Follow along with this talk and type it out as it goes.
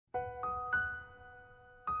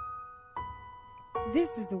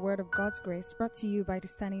This is the word of God's grace brought to you by the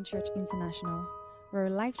Standing Church International. We're a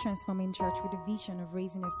life-transforming church with a vision of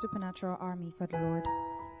raising a supernatural army for the Lord.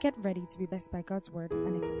 Get ready to be blessed by God's word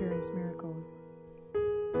and experience miracles.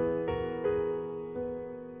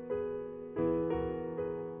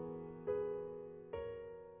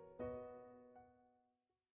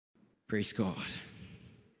 Praise God.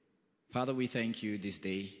 Father, we thank you this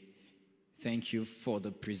day. Thank you for the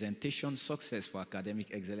presentation success for academic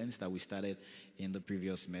excellence that we started in the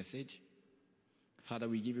previous message. Father,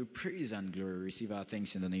 we give you praise and glory. Receive our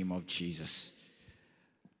thanks in the name of Jesus.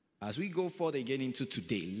 As we go forward again into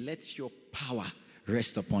today, let your power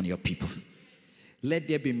rest upon your people. Let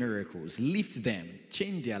there be miracles. Lift them.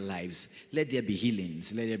 Change their lives. Let there be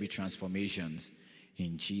healings. Let there be transformations.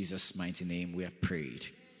 In Jesus' mighty name we have prayed.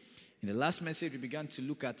 In the last message, we began to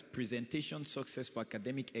look at presentation success for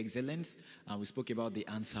academic excellence, and we spoke about the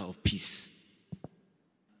answer of peace.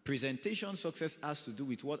 Presentation success has to do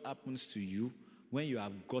with what happens to you when you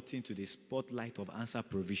have gotten to the spotlight of answer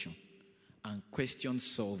provision and question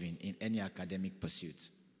solving in any academic pursuit.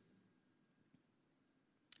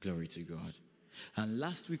 Glory to God. And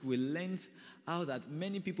last week, we learned how that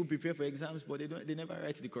many people prepare for exams, but they never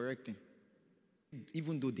write the correct thing,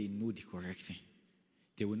 even though they know the correct thing.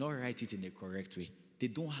 They will not write it in the correct way. They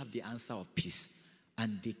don't have the answer of peace.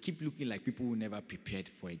 And they keep looking like people who never prepared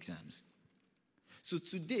for exams. So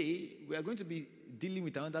today, we are going to be dealing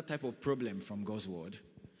with another type of problem from God's word.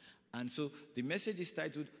 And so the message is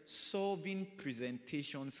titled, Solving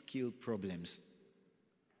Presentation Skill Problems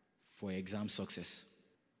for Exam Success.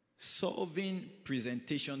 Solving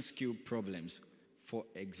Presentation Skill Problems for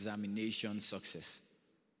Examination Success.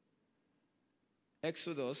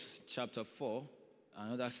 Exodus chapter 4.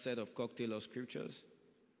 Another set of cocktail of scriptures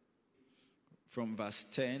from verse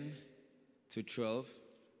 10 to 12.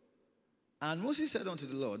 And Moses said unto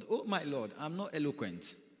the Lord, O my Lord, I am not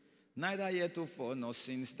eloquent, neither heretofore nor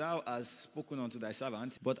since thou hast spoken unto thy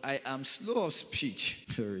servant, but I am slow of speech,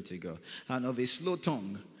 glory to God, and of a slow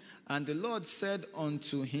tongue. And the Lord said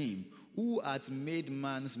unto him, Who hath made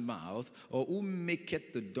man's mouth, or who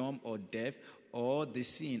maketh the dumb or deaf, or the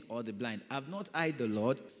seeing or the blind? Have not I the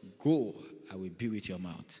Lord? Go, I will be with your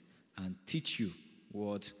mouth and teach you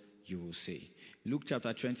what you will say. Luke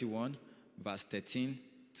chapter 21, verse 13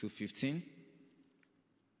 to 15.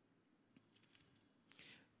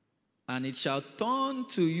 And it shall turn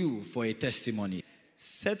to you for a testimony.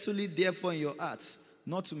 Settle it therefore in your hearts,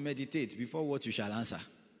 not to meditate before what you shall answer.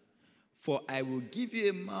 For I will give you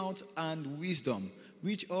a mouth and wisdom,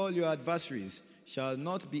 which all your adversaries shall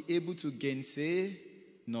not be able to gainsay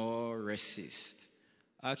nor resist.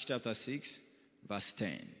 Acts chapter 6, verse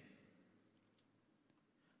 10.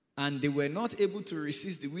 And they were not able to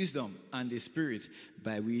resist the wisdom and the spirit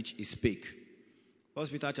by which he spake. 1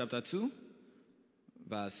 Peter chapter 2,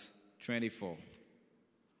 verse 24.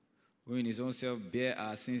 Who in his own self bare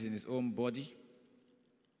our sins in his own body,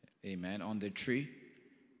 amen, on the tree,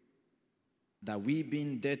 that we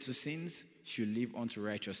being dead to sins should live unto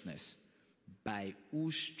righteousness, by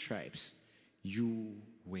whose stripes you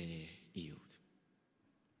were healed.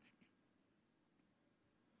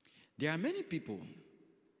 There are many people,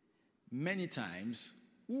 many times,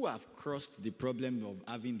 who have crossed the problem of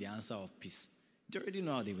having the answer of peace. They already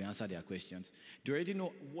know how they will answer their questions. They already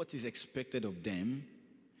know what is expected of them.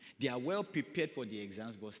 They are well prepared for the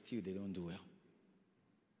exams, but still they don't do well.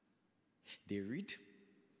 They read,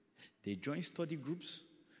 they join study groups,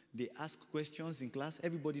 they ask questions in class.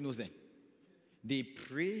 Everybody knows them. They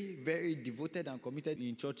pray, very devoted and committed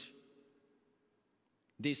in church.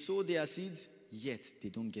 They sow their seeds, yet they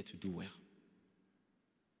don't get to do well.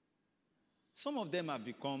 Some of them have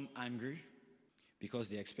become angry because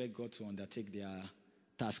they expect God to undertake their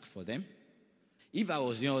task for them. If I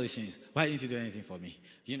was doing all these things, why didn't you do anything for me?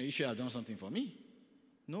 You should have done something for me.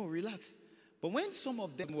 No, relax. But when some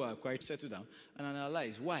of them were quite settled down and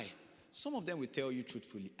analyze why, some of them will tell you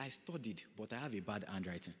truthfully, I studied, but I have a bad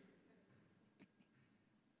handwriting.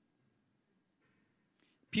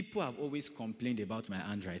 People have always complained about my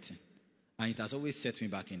handwriting, and it has always set me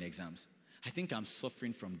back in exams. I think I'm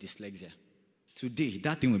suffering from dyslexia. Today,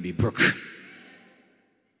 that thing will be broke.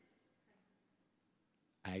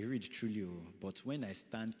 I read truly, but when I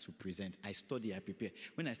stand to present, I study, I prepare.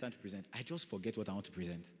 When I stand to present, I just forget what I want to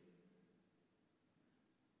present.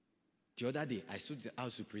 The other day, I stood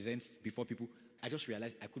out to present before people. I just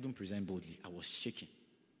realized I couldn't present boldly. I was shaking.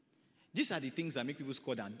 These are the things that make people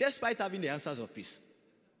score down, despite having the answers of peace.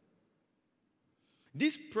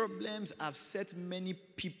 These problems have set many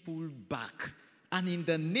people back. And in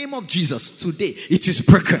the name of Jesus, today, it is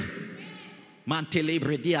broken.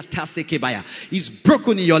 It's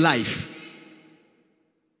broken in your life.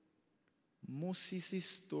 Moses'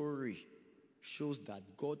 story shows that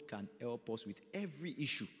God can help us with every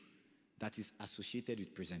issue that is associated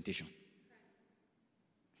with presentation.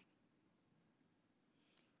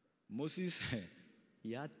 Moses,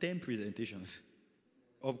 he had 10 presentations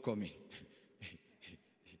upcoming.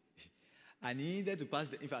 And he needed to pass,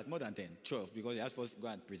 in fact, more than 10, 12, because he was supposed to go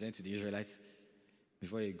and present to the Israelites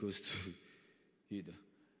before he goes to Judah.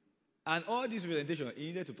 And all these presentations, he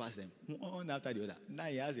needed to pass them, one after the other. Now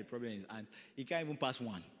he has a problem in his hands. He can't even pass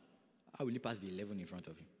one. How will he pass the 11 in front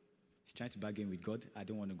of him? He's trying to bargain with God. I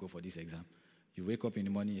don't want to go for this exam. You wake up in the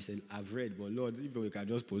morning, you say, I've read, but Lord, if we can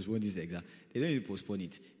just postpone this exam. They don't even postpone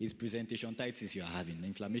it. It's presentationitis you are having,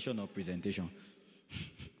 inflammation of presentation.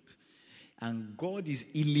 And God is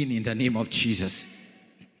healing in the name of Jesus.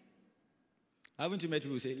 Haven't you met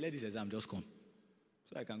people who say, let this exam just come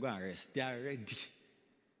so I can go and rest? They are ready.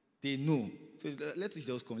 They know. So let it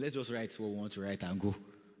just come. Let's just write what we want to write and go.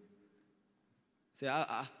 Say,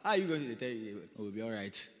 how are you going to tell you? Oh, we'll be all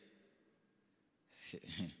right.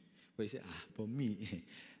 But you say, but me,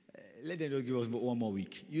 let them just give us one more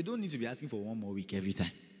week. You don't need to be asking for one more week every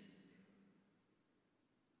time.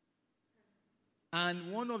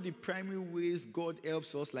 And one of the primary ways God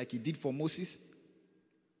helps us, like he did for Moses,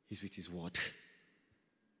 is with his word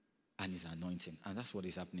and his anointing. And that's what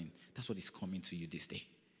is happening. That's what is coming to you this day.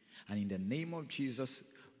 And in the name of Jesus,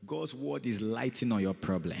 God's word is lighting on your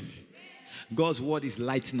problem. God's word is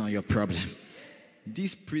lighting on your problem.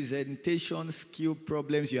 These presentation skill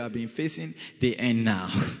problems you have been facing, they end now.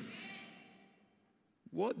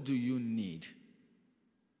 What do you need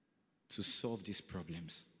to solve these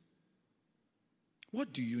problems?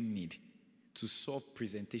 What do you need to solve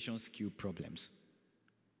presentation skill problems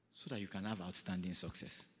so that you can have outstanding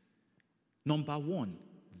success? Number one,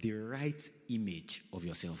 the right image of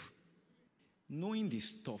yourself. Knowing the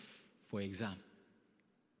stuff for exam,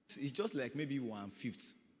 it's just like maybe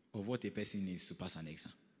 1/5 of what a person needs to pass an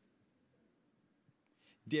exam.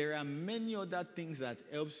 There are many other things that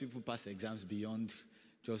helps people pass exams beyond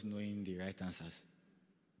just knowing the right answers.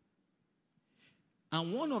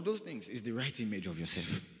 And one of those things is the right image of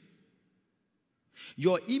yourself.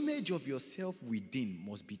 Your image of yourself within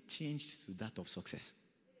must be changed to that of success.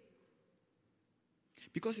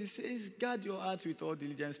 Because it says, guard your heart with all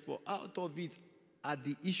diligence, for out of it are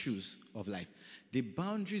the issues of life, the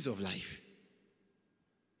boundaries of life.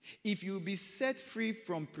 If you be set free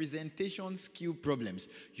from presentation skill problems,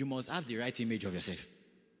 you must have the right image of yourself.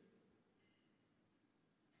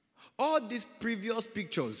 All these previous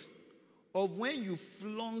pictures of when you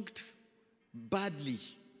flunked badly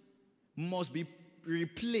must be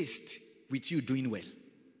replaced with you doing well.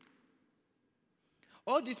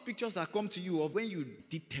 All these pictures that come to you of when you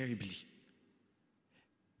did terribly,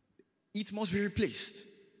 it must be replaced.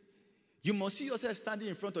 You must see yourself standing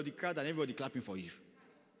in front of the crowd and everybody clapping for you.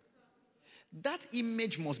 That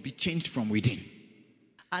image must be changed from within.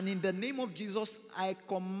 And in the name of Jesus, I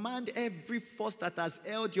command every force that has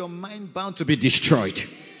held your mind bound to be destroyed.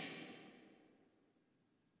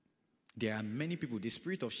 There are many people, the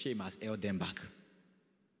spirit of shame has held them back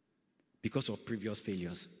because of previous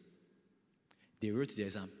failures. They wrote the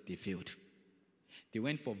exam, they failed. They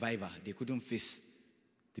went for Viva, they couldn't face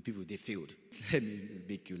the people, they failed. Let me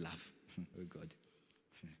make you laugh. Oh God.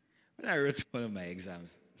 When I wrote one of my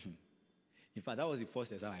exams, in fact, that was the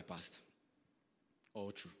first exam I passed.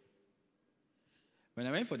 All true. When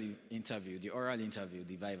I went for the interview, the oral interview,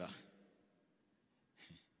 the Viva,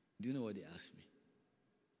 do you know what they asked me?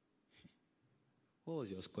 What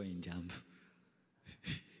was your score in JAMB?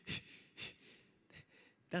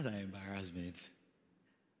 That's an embarrassment.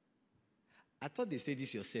 I thought they said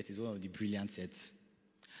this your set is one of the brilliant sets.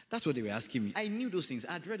 That's what they were asking me. I knew those things.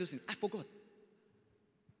 I had read those things. I forgot.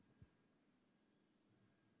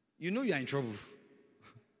 You know you are in trouble.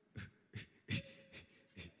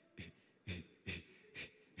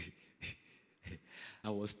 I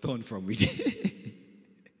was torn from within.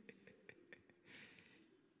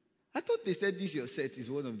 I thought they said this your set is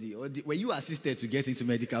one of the, were you assisted to get into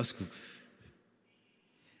medical school?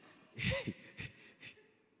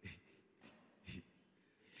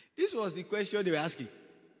 This was the question they were asking.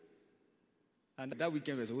 And that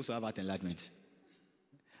weekend we were supposed to have heart enlargement.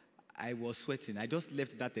 I was sweating. I just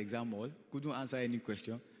left that exam hall, couldn't answer any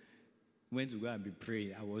question. Went to go and be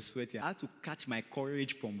praying. I was sweating. I had to catch my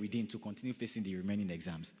courage from within to continue facing the remaining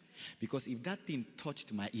exams. Because if that thing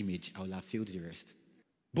touched my image, I would have failed the rest.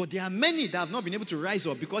 But there are many that have not been able to rise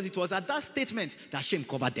up because it was at that statement that shame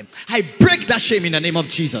covered them. I break that shame in the name of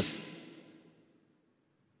Jesus.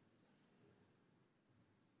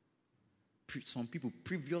 Some people,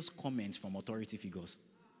 previous comments from authority figures.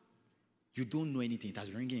 You don't know anything. It has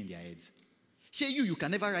been ringing in their heads. Say you can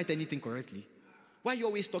never write anything correctly. Why are you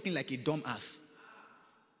always talking like a dumb ass?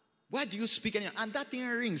 Why do you speak anything? And that thing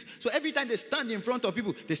rings. So every time they stand in front of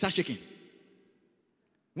people, they start shaking.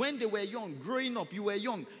 When they were young, growing up, you were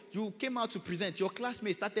young, you came out to present, your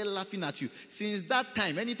classmates started laughing at you. Since that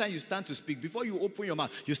time, anytime you stand to speak, before you open your mouth,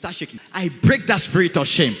 you start shaking. I break that spirit of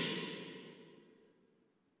shame.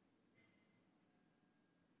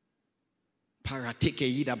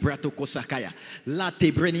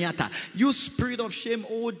 You spirit of shame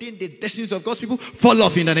holding the destinies of God's people, fall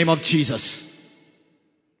off in the name of Jesus.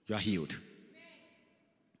 You are healed.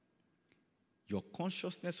 Your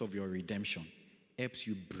consciousness of your redemption helps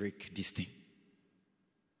you break this thing.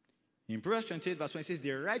 In Proverbs 28 verse 20 it says,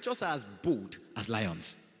 the righteous are as bold as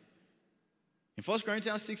lions. In 1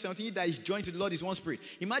 Corinthians 6:17, that is joined to the Lord is one spirit.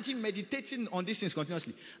 Imagine meditating on these things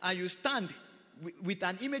continuously, and you stand with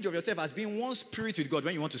an image of yourself as being one spirit with God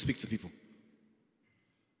when you want to speak to people.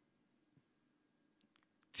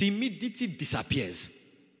 Timidity disappears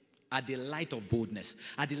at the light of boldness,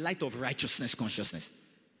 at the light of righteousness consciousness,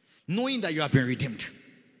 knowing that you have been redeemed.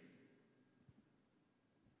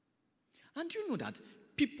 And you know that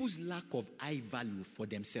people's lack of high value for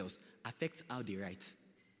themselves affects how they write.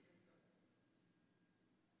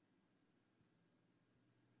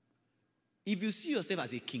 If you see yourself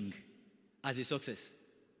as a king, as a success,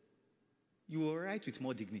 you will write with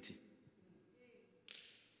more dignity.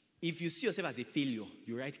 If you see yourself as a failure,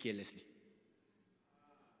 you write carelessly.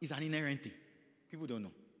 It's an inherent thing. People don't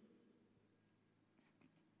know.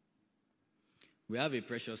 We have a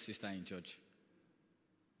precious sister in church.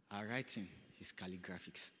 Her writing is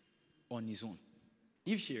calligraphics on his own.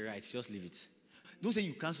 If she writes, just leave it. Don't say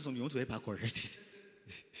you cancel something, you want to help her correct it.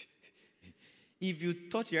 If you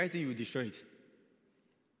touch your writing, you will destroy it.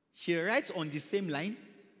 She writes on the same line.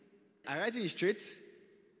 Her writing is straight,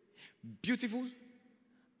 beautiful,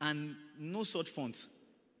 and no such font,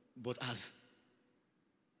 but as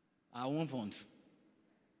our own font.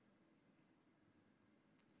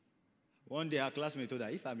 One day, our classmate told her,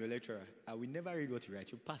 if I'm your lecturer, I will never read what you write.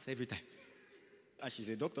 You pass every time. And she's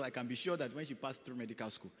a doctor. I can be sure that when she passed through medical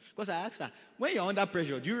school. Because I asked her, when you're under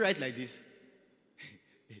pressure, do you write like this?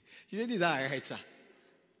 She said, this is how I write, sir.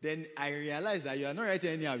 Then I realized that you are not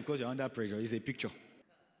writing anyhow because you're under pressure. It's a picture.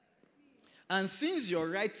 And since your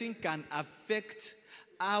writing can affect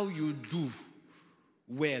how you do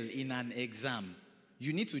well in an exam,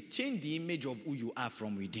 you need to change the image of who you are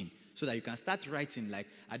from within so that you can start writing like,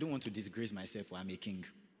 I don't want to disgrace myself or I'm a king.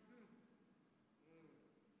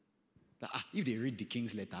 If they read the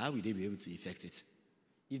king's letter, how will they be able to effect it?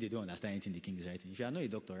 If they don't understand anything the king is writing. If you are not a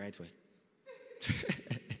doctor, write well.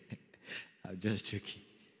 I'm just joking.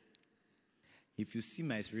 If you see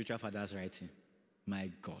my spiritual father's writing, my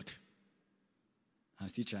God, I'm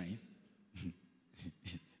still trying.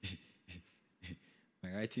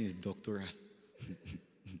 My writing is doctoral.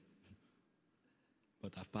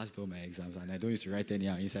 But I've passed all my exams and I don't used to write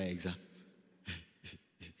anyhow inside exam.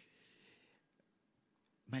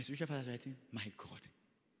 My spiritual father's writing, my God,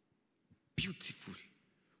 beautiful.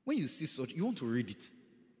 When you see such, you want to read it.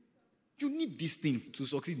 You need this thing to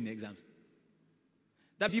succeed in exams.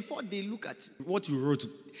 That before they look at what you wrote,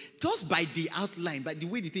 just by the outline, by the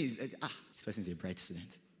way the thing is, this person is a bright student.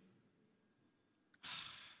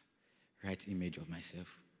 Right image of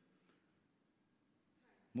myself.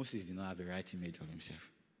 Moses did not have a right image of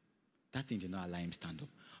himself. That thing did not allow him stand up.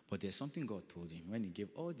 But there's something God told him when he gave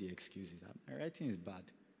all the excuses. My writing is bad.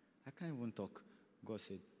 I can't even talk. God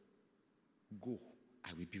said, go,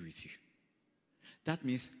 I will be with you. That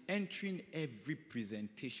means entering every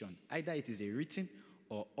presentation, either it is a written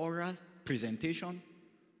or oral presentation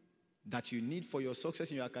that you need for your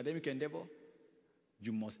success in your academic endeavor,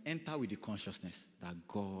 you must enter with the consciousness that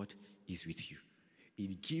God is with you.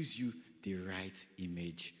 It gives you the right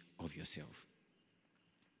image of yourself.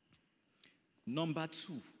 Number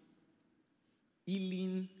 2,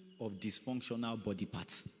 healing of dysfunctional body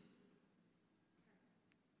parts.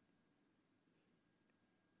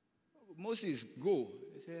 Moses, go.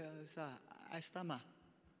 He said, sir, I stammer.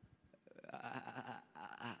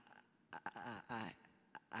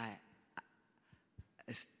 I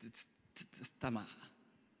stammer.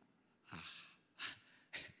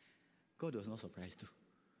 God was not surprised too.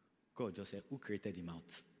 God just said, who created the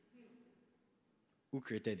mouth? Who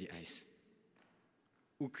created the eyes?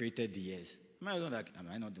 Who created the ears? Am I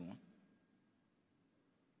not the one?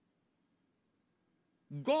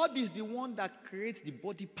 God is the one that creates the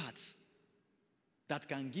body parts that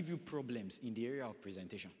can give you problems in the area of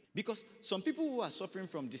presentation. Because some people who are suffering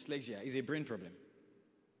from dyslexia is a brain problem.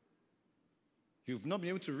 You've not been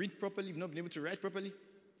able to read properly, you've not been able to write properly.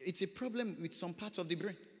 It's a problem with some parts of the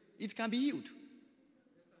brain. It can be healed.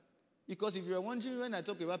 Because if you're wondering, when I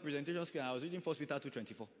talk about presentation skill, I was reading 1 Peter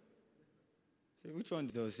 2:24. Which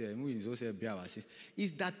one does say?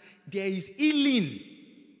 Is that there is healing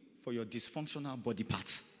for your dysfunctional body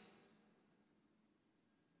parts.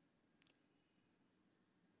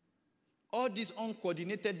 All these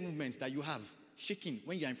uncoordinated movements that you have, shaking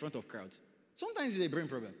when you're in front of crowds, sometimes it's a brain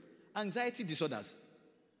problem. Anxiety disorders.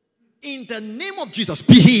 In the name of Jesus,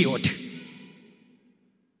 be healed.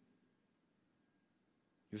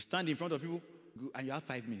 You stand in front of people and you have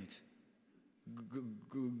 5 minutes.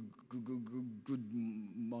 Good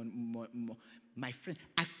my friend,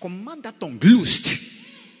 I command that tongue loosed.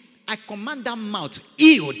 I command that mouth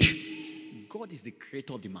healed. God is the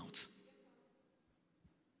creator of the mouth.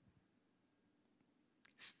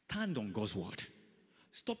 Stand on God's word.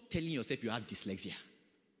 Stop telling yourself you have dyslexia.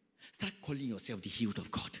 Start calling yourself the healed of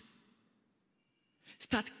God.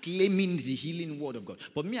 Start claiming the healing word of God.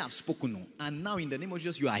 But me, I've spoken, and now in the name of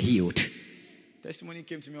Jesus, you are healed. Testimony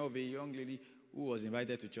came to me of a young lady who was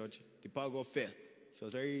invited to church. The power of God fell. She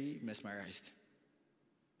was very mesmerized.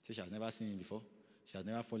 She has never seen it before. She has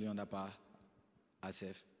never fallen under power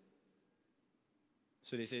herself.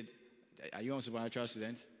 So they said, "Are you a supernatural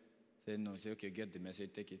student?" I said, "No." She said, "Okay, get the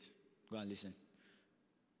message, take it. Go and listen."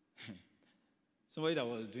 Somebody that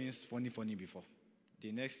was doing funny before.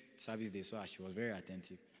 The next service they saw her, she was very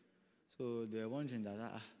attentive. So they were wondering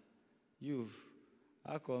that,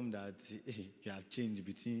 how come that you have changed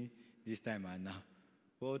between this time and now?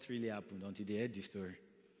 What really happened until they heard the story?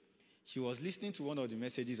 She was listening to one of the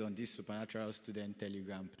messages on this Supernatural Student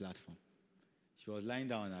Telegram platform. She was lying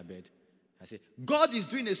down on her bed. I said, "God is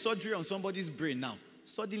doing a surgery on somebody's brain now."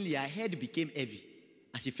 Suddenly her head became heavy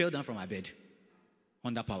and she fell down from her bed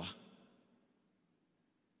under power.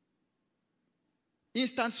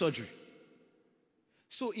 Instant surgery.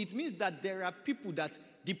 So it means that there are people that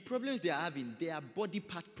the problems they are having, they are body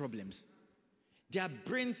part problems. Their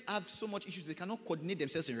brains have so much issues they cannot coordinate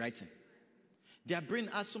themselves in writing. Their brain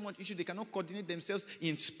has so much issue they cannot coordinate themselves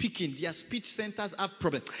in speaking. Their speech centers have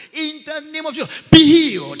problems. In the name of Jesus, be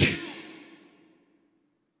healed.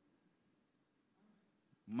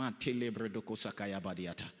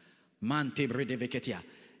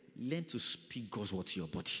 Learn to speak God's word to your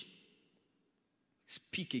body.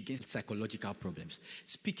 Speak against psychological problems.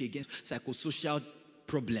 Speak against psychosocial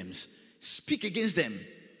problems. Speak against them.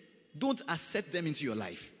 Don't accept them into your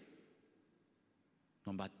life.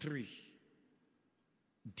 Number 3,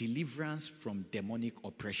 deliverance from demonic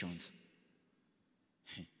oppressions.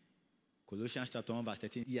 Colossians chapter 1 verse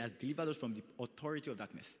 13. He has delivered us from the authority of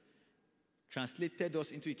darkness. Translated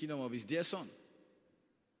us into the kingdom of his dear son.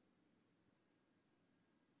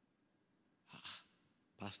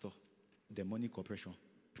 Pastor, demonic oppression,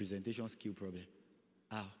 presentation skill problem.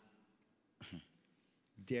 How?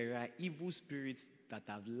 There are evil spirits that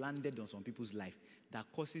have landed on some people's life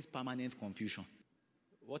that causes permanent confusion.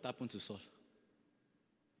 What happened to Saul?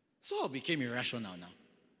 Saul became irrational now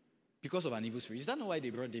because of an evil spirit. Is that not why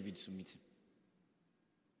they brought David to meet him?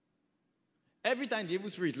 Every time the evil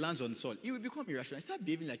spirit lands on Saul, he will become irrational. He starts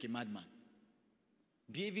behaving like a madman,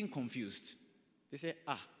 behaving confused. They say,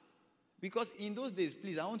 because in those days,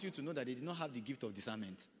 please, I want you to know that they did not have the gift of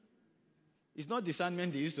discernment. It's not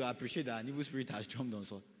discernment they used to appreciate that an evil spirit has jumped on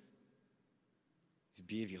Saul. It's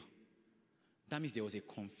behavior. That means there was a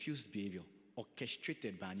confused behavior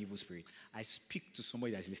orchestrated by an evil spirit. I speak to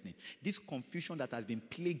somebody that is listening. This confusion that has been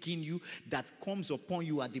plaguing you, that comes upon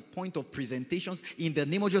you at the point of presentations, in the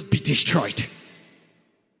name of Jesus, be destroyed.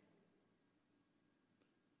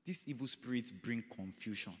 These evil spirits bring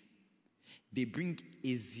confusion. They bring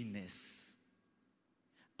haziness,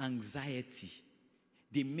 anxiety.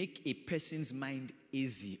 They make a person's mind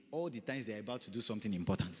hazy all the times they're about to do something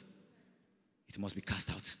important. It must be cast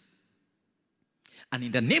out. And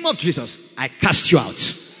in the name of Jesus, I cast you out.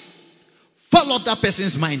 Fall off that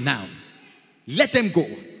person's mind now. Let them go.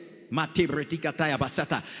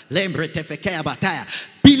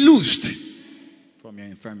 Be loosed from your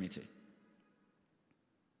infirmity.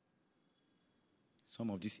 Some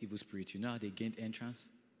of these evil spirits, you know how they gained entrance?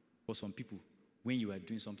 For some people, when you were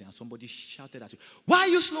doing something and somebody shouted at you, "Why are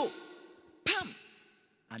you slow?" Pam!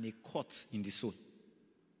 And a cut in the soul.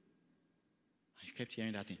 And you kept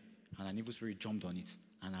hearing that thing. And an evil spirit jumped on it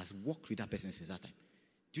and has walked with that person since that time.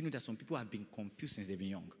 Do you know that some people have been confused since they've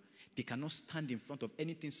been young? They cannot stand in front of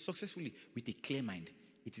anything successfully with a clear mind.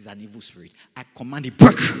 It is an evil spirit. I command it,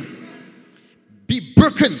 break. Be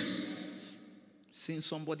broken. Since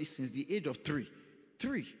somebody since the age of 3,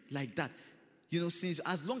 like that. You know, since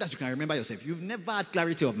as long as you can remember yourself, you've never had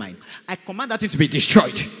clarity of mind. I command that thing to be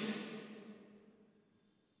destroyed.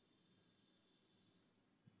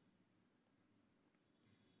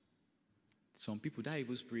 Some people, that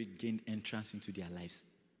evil spirit gained entrance into their lives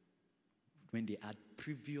when they had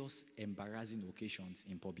previous embarrassing occasions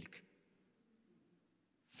in public.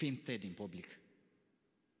 Fainted in public.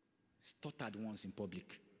 Stuttered once in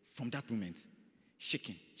public. From that moment,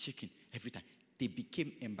 shaking every time. They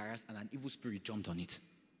became embarrassed and an evil spirit jumped on it.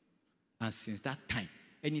 And since that time,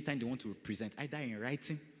 anytime they want to present, either in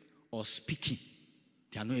writing or speaking,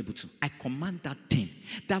 they are not able to. I command that thing,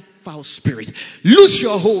 that foul spirit, lose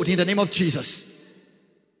your hold in the name of Jesus.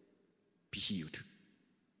 Be healed.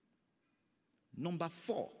 Number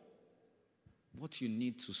 4, what you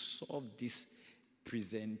need to solve these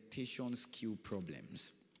presentation skill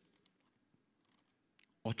problems.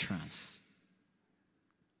 Utterance.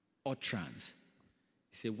 Utterance.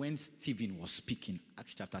 He said when Stephen was speaking,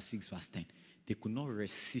 Acts chapter 6 verse 10, they could not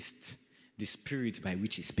resist the spirit by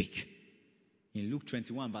which he spake. In Luke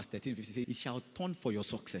 21 verse 13, he said, it shall turn for your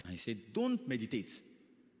success. And he said, don't meditate.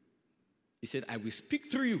 He said, I will speak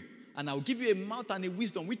through you, and I will give you a mouth and a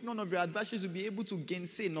wisdom which none of your adversaries will be able to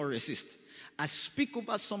gainsay nor resist. I speak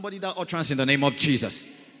over somebody that utterance in the name of Jesus.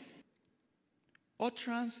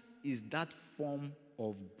 Utterance is that form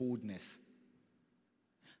of boldness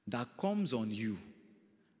that comes on you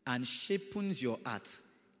and shapens your heart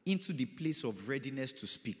into the place of readiness to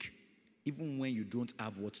speak, even when you don't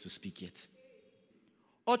have words to speak yet.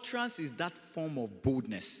 Utterance is that form of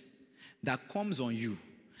boldness that comes on you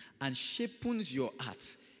and shapens your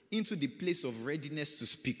heart into the place of readiness to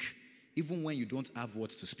speak, even when you don't have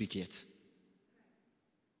words to speak yet.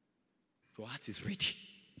 Your heart is ready.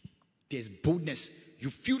 There's boldness.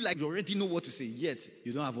 You feel like you already know what to say, yet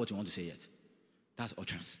you don't have what you want to say yet. That's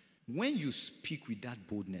utterance. When you speak with that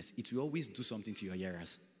boldness, it will always do something to your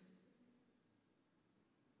hearers.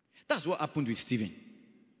 That's what happened with Stephen.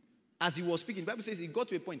 As he was speaking, the Bible says he got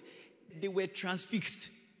to a point, they were transfixed.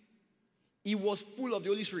 He was full of the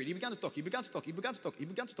Holy Spirit. He began to talk.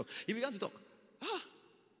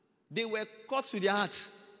 They were caught to their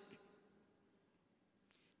hearts.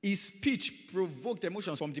 His speech provoked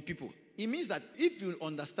emotions from the people. It means that if you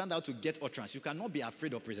understand how to get utterance, you cannot be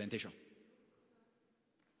afraid of presentation.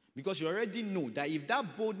 Because you already know that if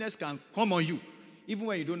that boldness can come on you, even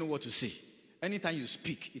when you don't know what to say, anytime you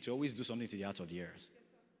speak, it will always do something to the hearts of the hearers.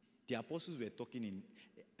 The apostles were talking in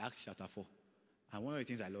Acts chapter 4. And one of the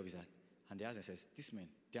things I love is that, and the answer says, these men,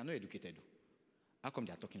 they are not educated. How come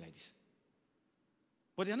they are talking like this?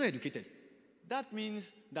 But they are not educated. That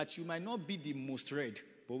means that you might not be the most read,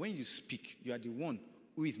 but when you speak, you are the one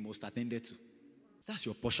who is most attended to. That's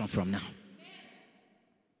your portion from now.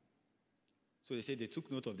 So they said they took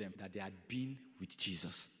note of them, that they had been with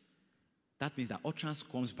Jesus. That means that utterance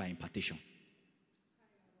comes by impartation.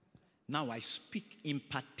 Now I speak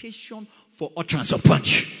impartation for utterance of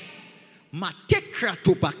punch.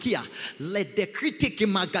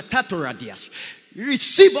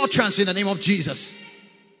 Receive utterance in the name of Jesus.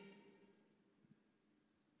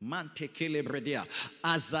 Mantekele bredea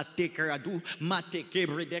azatekeradu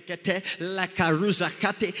matekebredekete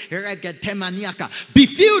lakaruzakate regetemaniaka. Be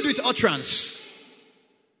filled with utterance.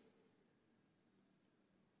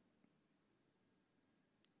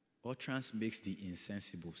 Utterance makes the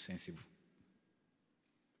insensible sensible.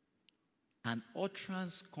 And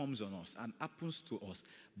utterance comes on us and happens to us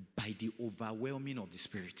by the overwhelming of the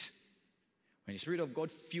Spirit. When the Spirit of God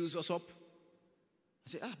fills us up, I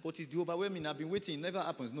say, but it's the overwhelming. I've been waiting. It never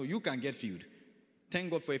happens. No, you can get filled. Thank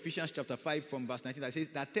God for Ephesians chapter 5 from verse 19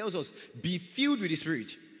 that tells us, be filled with the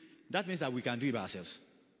Spirit. That means that we can do it by ourselves.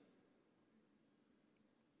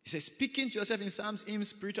 He says, speaking to yourself in psalms, hymns,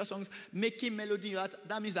 spiritual songs, making melody in your heart.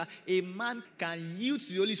 That means that a man can yield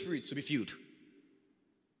to the Holy Spirit to be filled.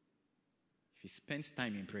 If he spends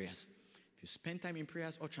time in prayers, if you spend time in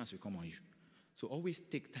prayers, utterance will come on you. So always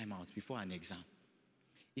take time out before an exam.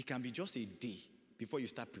 It can be just a day before you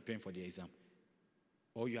start preparing for the exam.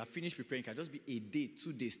 Or you have finished preparing, it can just be a day,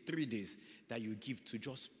 2 days, 3 days that you give to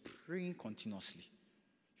just praying continuously.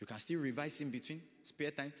 You can still revise in between, spare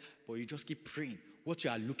time, but you just keep praying. What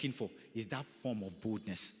you are looking for is that form of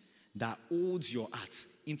boldness that holds your heart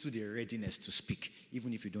into the readiness to speak,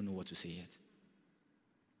 even if you don't know what to say yet.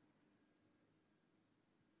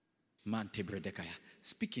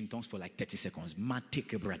 Speak in tongues for like 30 seconds.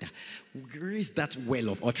 Brother. Raise that well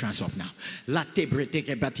of utterance up now.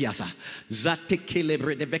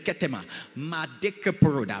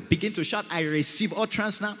 Begin to shout, I receive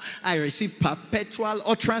utterance now. I receive perpetual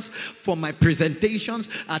utterance for my presentations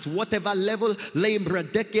at whatever level. In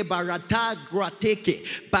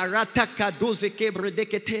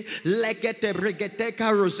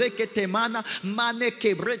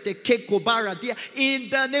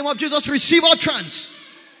the name of Jesus, receive utterance.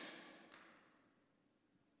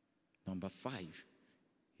 Number Number 5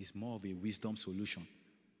 is more of a wisdom solution.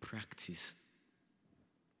 Practice.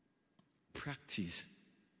 Practice.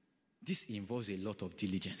 This involves a lot of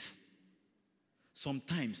diligence.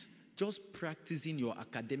 Sometimes just practicing your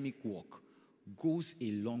academic work goes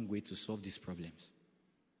a long way to solve these problems.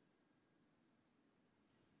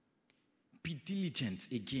 Be diligent,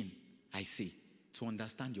 again, I say, to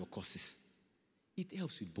understand your courses. It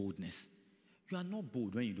helps with boldness. You are not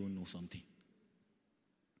bold when you don't know something.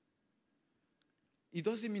 It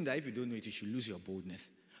doesn't mean that if you don't know it, you should lose your boldness.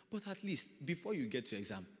 But at least, before you get to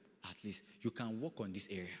exam, at least you can work on this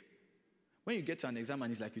area. When you get to an exam and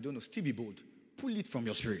it's like you don't know, still be bold. Pull it from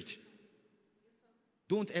your spirit.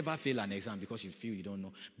 Don't ever fail an exam because you feel you don't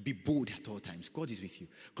know. Be bold at all times. God is with you.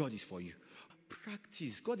 God is for you.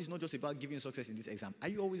 Practice. God is not just about giving you success in this exam. Are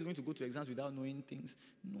you always going to go to exams without knowing things?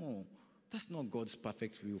 No. That's not God's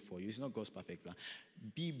perfect will for you. It's not God's perfect plan.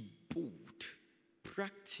 Be bold.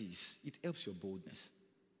 Practice. It helps your boldness.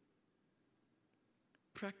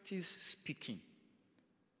 Practice speaking.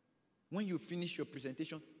 When you finish your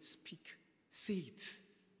presentation, speak. Say it.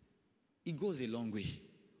 It goes a long way.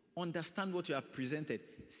 Understand what you have presented.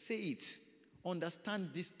 Say it.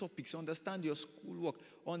 Understand these topics. Understand your schoolwork.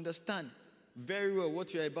 Understand very well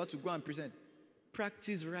what you are about to go and present.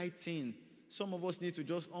 Practice writing. Some of us need to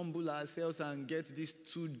just humble ourselves and get these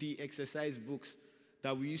 2D exercise books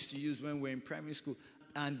that we used to use when we were in primary school,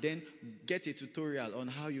 and then get a tutorial on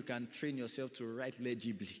how you can train yourself to write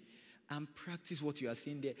legibly, and practice what you are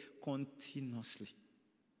seeing there continuously.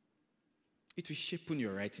 It will shape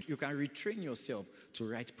your writing. You can retrain yourself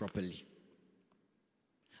to write properly.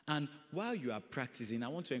 And while you are practicing, I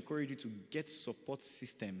want to encourage you to get support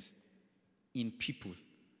systems in people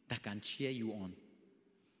that can cheer you on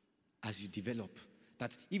as you develop.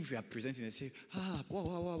 That if you are presenting and say,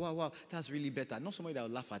 wow, that's really better. Not somebody that will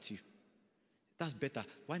laugh at you. That's better.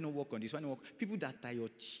 Why not work on this? Why not work? People that are your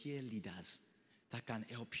cheerleaders that can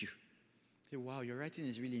help you. Say, wow, your writing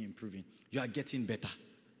is really improving. You are getting better.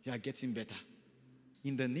 You are getting better.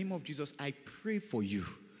 In the name of Jesus, I pray for you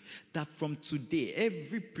that from today,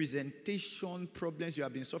 every presentation problems you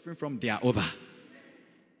have been suffering from, they are over.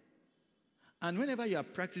 And whenever you are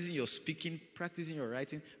practicing your speaking, practicing your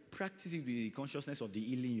writing, practice it with the consciousness of the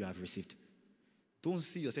healing you have received. Don't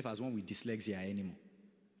see yourself as one with dyslexia anymore.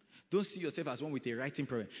 Don't see yourself as one with a writing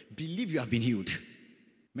problem. Believe you have been healed.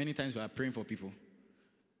 Many times we are praying for people.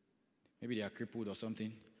 Maybe they are crippled or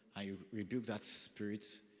something, and you rebuke that spirit,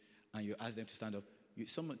 and you ask them to stand up.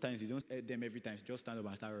 Sometimes you don't help them every time. Just stand up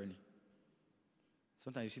and start running.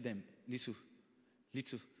 Sometimes you see them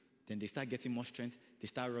little. Then they start getting more strength. They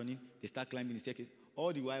start running. They start climbing the staircase.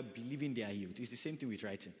 All the while believing they are healed. It's the same thing with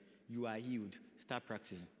writing. You are healed. Start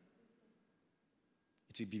practicing.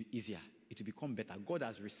 It will be easier. It will become better. God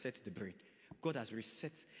has reset the brain. God has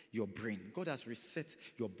reset your brain. God has reset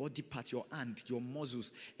your body part, your hand, your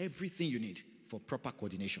muscles, everything you need for proper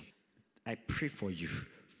coordination. I pray for you.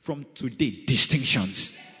 From today,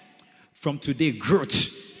 distinctions. From today,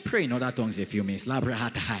 growth. Pray in other tongues a few minutes.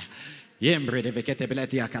 Yembre de vekete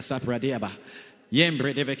beleti akasapra diaba.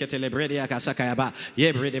 Yembre de vekete lebredi akasakayaba.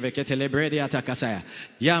 Yebre de vekete lebredi atakasaya.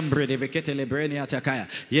 Yambre de vekete lebreni atakaya.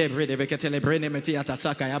 Yebre de vekete lebreni meti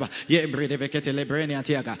atasakayaba. Yebre de vekete lebreni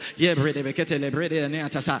atiaka. Yebre de vekete lebredi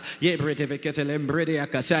atasa. Yebre de vekete lebredi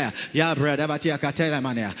akasaya. Yabre de vatia katela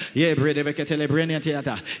mania. Yebre de vekete lebreni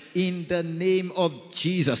atiata. In the name of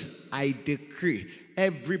Jesus, I decree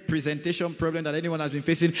every presentation problem that anyone has been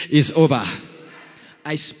facing is over.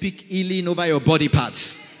 I speak healing over your body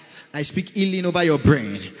parts. I speak healing over your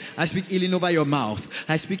brain. I speak healing over your mouth.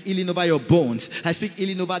 I speak healing over your bones. I speak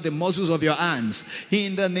healing over the muscles of your hands.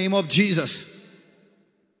 In the name of Jesus.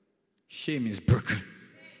 Shame is broken.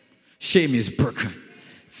 Shame is broken.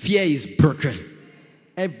 Fear is broken.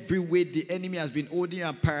 Every way the enemy has been holding you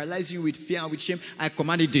and paralyzing you with fear and with shame, I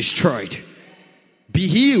command it destroyed. Be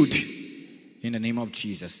healed. In the name of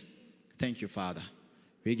Jesus. Thank you, Father.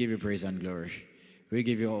 We give you praise and glory. We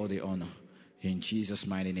give you all the honor. In Jesus'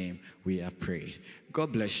 mighty name, we have prayed.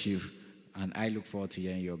 God bless you, and I look forward to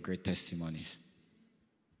hearing your great testimonies.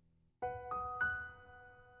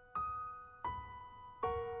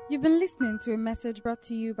 You've been listening to a message brought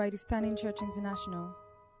to you by the Standing Church International.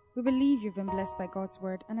 We believe you've been blessed by God's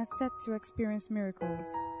word and are set to experience miracles.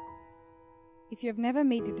 If you have never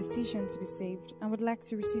made the decision to be saved and would like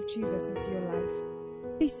to receive Jesus into your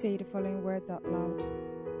life, please say the following words out loud.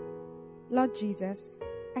 Lord Jesus,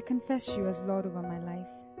 I confess you as Lord over my life.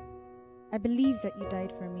 I believe that you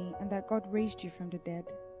died for me and that God raised you from the dead.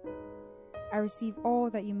 I receive all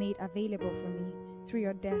that you made available for me through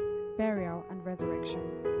your death, burial, and resurrection.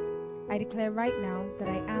 I declare right now that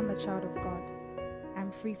I am a child of God. I'm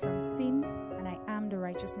am free from sin, and I am the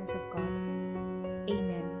righteousness of God.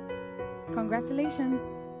 Amen. Congratulations,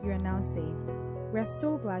 you are now saved. We are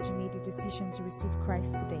so glad you made the decision to receive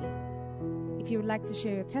Christ today. If you would like to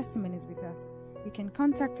share your testimonies with us, you can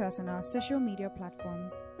contact us on our social media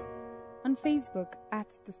platforms. On Facebook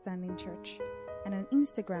at The Standing Church, and on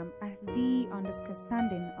Instagram at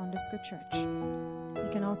 _standing_church. You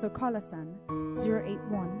can also call us on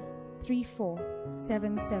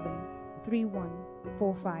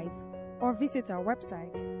 081-3477-3145 or visit our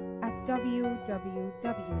website at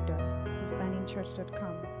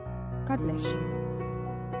www.thestandingchurch.com. God bless you.